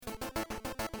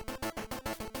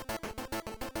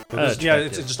It's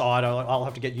just odd. I'll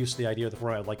have to get used to the idea of the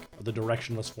format, like the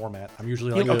directionless format. I'm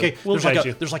usually like, okay,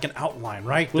 there's like an outline,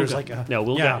 right?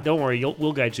 Don't worry,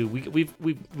 we'll guide you.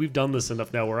 We've done this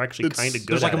enough now. We're actually kind of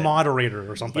good. There's like a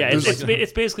moderator or something. Yeah,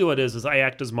 it's basically what it is I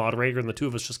act as moderator, and the two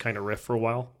of us just kind of riff for a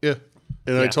while. Yeah,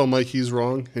 and I tell Mike he's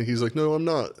wrong, and he's like, no, I'm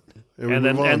not. And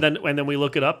then we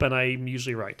look it up, and I'm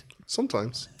usually right.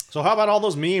 Sometimes. So how about all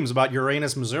those memes about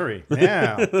Uranus, Missouri?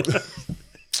 Yeah.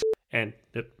 And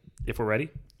if we're ready,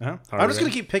 I'm just going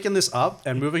to keep picking this up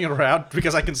and moving it around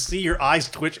because I can see your eyes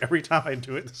twitch every time I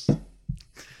do it.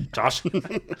 Josh.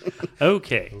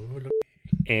 Okay.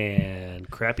 And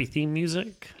crappy theme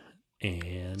music.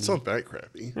 And it's not that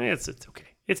crappy. It's okay.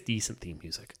 It's decent theme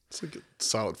music. It's like a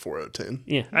solid 4 out of 10.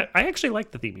 Yeah, I actually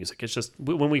like the theme music. It's just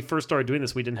when we first started doing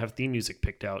this, we didn't have theme music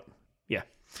picked out. Yeah.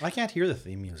 I can't hear the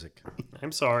theme music.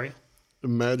 I'm sorry.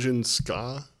 Imagine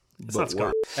ska. It's not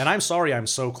ska. And I'm sorry I'm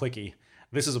so clicky.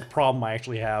 This is a problem I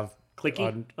actually have.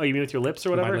 Clicky? You mean with your lips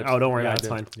or whatever? Lips. Oh, don't worry. That's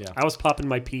fine. Yeah. I was popping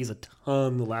my P's a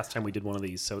ton the last time we did one of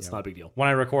these, so it's not a big deal. When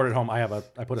I record at home, I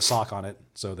put a sock on it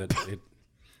so that it,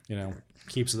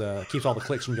 keeps all the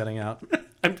clicks from getting out.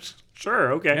 I'm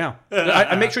sure. Okay. Yeah.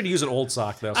 I make sure to use an old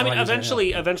sock though. So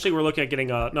eventually we're looking at getting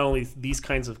not only these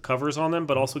kinds of covers on them,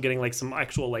 but also getting like some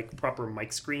actual like proper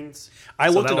mic screens. I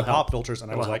looked into pop filters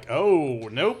and I was like, oh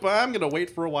nope, I'm gonna wait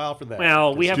for a while for that.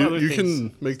 Well, we have other things. You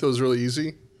can make those really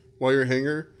easy. Wire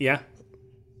hanger. Yeah.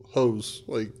 Hose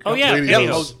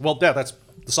hose. Well, that's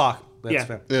the sock. That's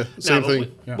same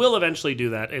thing. We'll eventually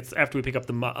do that. It's after we pick up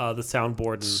the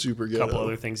soundboard and a couple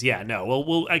other things. Yeah,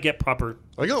 no, I get proper.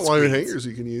 I got wire hangers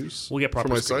you can use. We'll get proper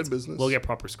for my screens. side business. We'll get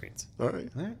proper screens. All right.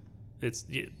 It's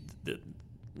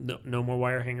no more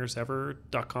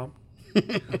wirehangersever.com.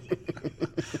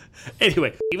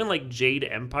 Anyway, even like Jade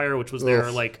Empire, which was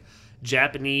their like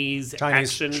Chinese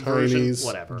action version,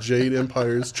 whatever. Jade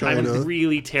Empire's China. I'm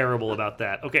really terrible about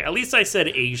that. Okay, at least I said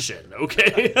Asian.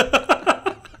 Okay.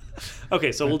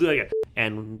 Okay, so we'll do that again.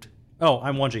 And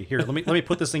I'm 1G. Here, let me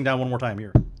put this thing down one more time.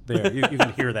 Here, there, you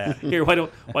can hear that. Here, why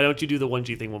don't you do the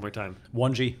 1G thing one more time?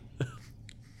 1G.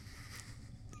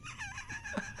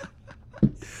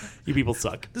 You people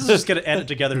suck. This is just gonna edit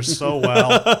together so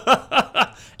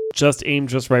well. Just aim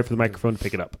just right for the microphone to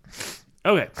pick it up.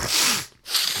 Okay.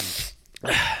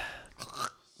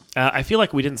 I feel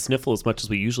like we didn't sniffle as much as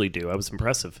we usually do. I was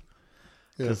impressive.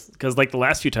 Because like the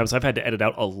last few times, I've had to edit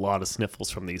out a lot of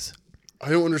sniffles from these. I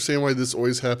don't understand why this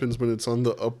always happens when it's on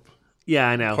the up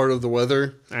I know. part of the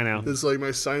weather. I know. It's like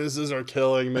my sinuses are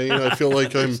killing me. I feel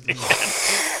like I'm...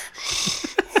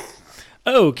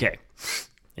 Okay.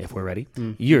 If we're ready,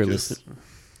 you're listening.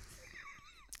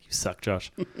 You suck,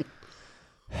 Josh.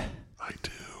 I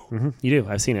do. Mm-hmm. You do.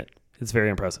 I've seen it. It's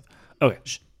very impressive. Okay.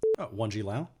 1G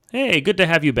Lau. Hey, good to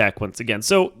have you back once again.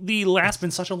 So It's been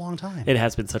such a long time. It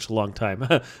has been such a long time.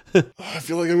 I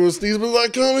feel like I'm going to sneeze, but it's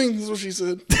not coming. That's what she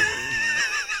said.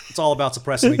 It's all about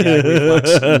suppressing the gag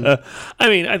reflex. I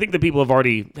mean, I think the people have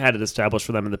already had it established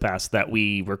for them in the past that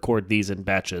we record these in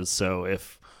batches. So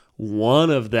if one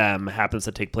of them happens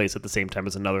to take place at the same time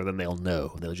as another, then they'll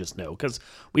know. They'll just know. Because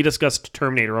we discussed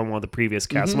Terminator on one of the previous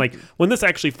casts. I'm like, when this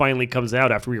actually finally comes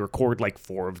out after we record like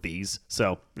 4 of these.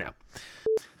 So, yeah.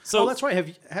 So that's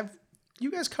right. Have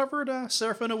you guys covered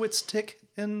Seraphinowitz's Tick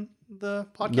in the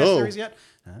podcast series yet?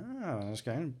 Oh, just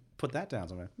going to put that down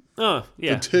somewhere. Oh,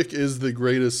 yeah. The Tick is the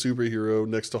greatest superhero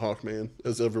next to Hawkman,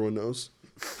 as everyone knows.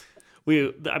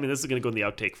 This is going to go in the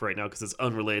outtake for right now because it's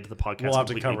unrelated to the podcast. We'll have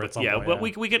to cover it at some point. But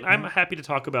we can. I'm happy to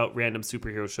talk about random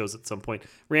superhero shows at some point.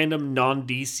 Random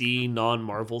non-DC,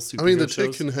 non-Marvel superhero shows. I mean, the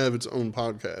Tick can have its own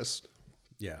podcast.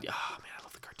 Yeah. Oh, man, I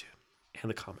love the cartoon and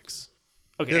the comics.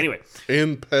 Okay, anyway.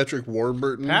 And Patrick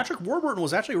Warburton. Patrick Warburton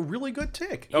was actually a really good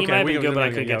Tick. He might have been good, but I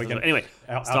couldn't get to it. Anyway,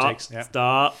 outtakes. Yeah.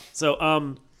 Stop.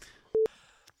 So,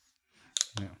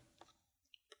 Yeah.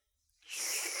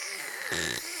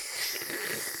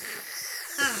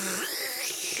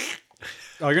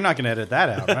 Oh, you're not going to edit that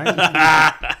out,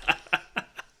 right?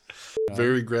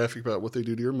 Very graphic about what they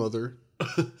do to your mother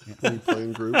when you play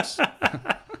in groups.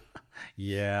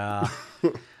 Yeah.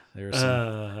 There's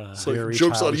some it's like,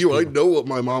 joke's on you. People. I know what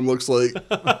my mom looks like.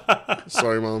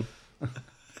 Sorry, Mom.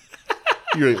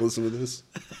 You ain't listen to this.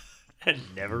 And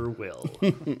never will.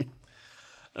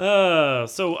 I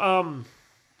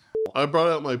brought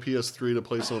out my PS3 to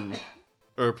play some,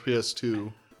 or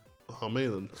PS2. Oh,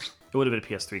 man. It would have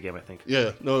been a PS3 game, I think.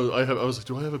 Yeah. No, I was like,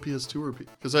 do I have a PS2 or...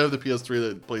 Because I have the PS3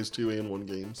 that plays 2 and 1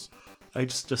 games. I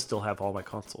just still have all my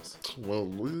consoles. Well,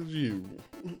 look at you.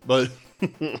 But...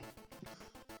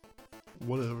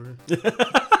 Whatever.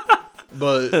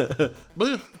 but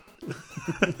yeah.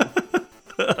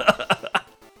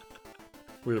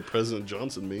 We're the President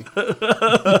Johnson me.